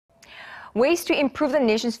ways to improve the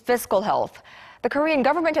nation's fiscal health. The Korean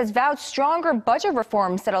government has vowed stronger budget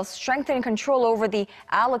reforms that'll strengthen control over the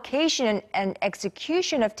allocation and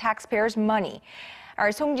execution of taxpayers' money.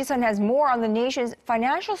 Our Song Ji-sun has more on the nation's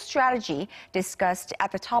financial strategy discussed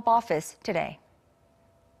at the top office today.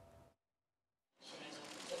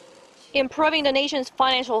 Improving the nation's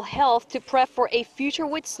financial health to prep for a future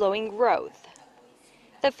with slowing growth.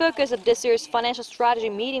 The focus of this year's financial strategy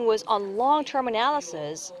meeting was on long-term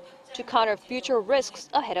analysis to counter future risks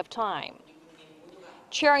ahead of time.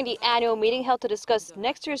 Chairing the annual meeting held to discuss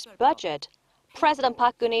next year's budget, President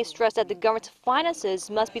Park Geun-hye stressed that the government's finances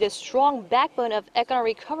must be the strong backbone of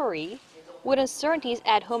economic recovery, with uncertainties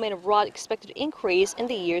at home and abroad expected to increase in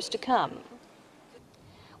the years to come.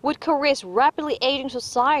 With Korea's rapidly aging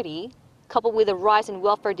society, coupled with a rise in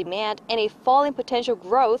welfare demand and a falling potential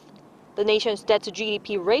growth, the nation's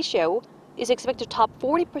debt-to-GDP ratio is expected to top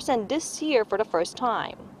 40% this year for the first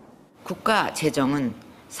time. 국가재정은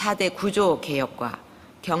 4대 구조 개혁과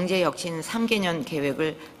경제혁신 3개년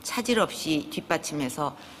계획을 차질 없이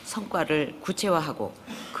뒷받침해서 성과를 구체화하고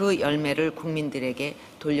그 열매를 국민들에게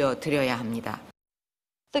돌려드려야 합니다.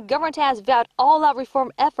 The government has vowed all-out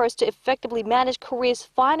reform efforts to effectively manage Korea's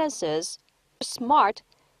finances. SMART,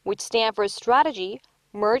 which stand for strategy,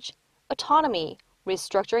 merge, autonomy,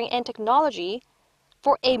 restructuring, and technology,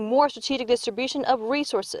 for a more strategic distribution of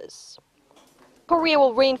resources. Korea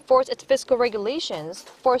will reinforce its fiscal regulations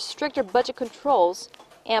for stricter budget controls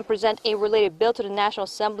and present a related bill to the National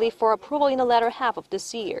Assembly for approval in the latter half of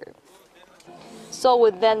this year. Seoul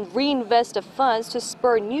would then reinvest the funds to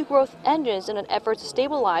spur new growth engines in an effort to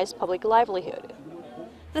stabilize public livelihood.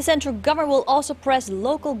 The central government will also press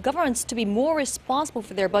local governments to be more responsible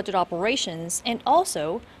for their budget operations and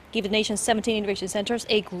also give the nation's 17 innovation centers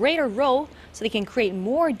a greater role so they can create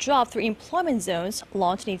more jobs through employment zones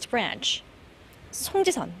launched in each branch. Song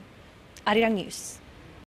Ji-sun, Arirang News.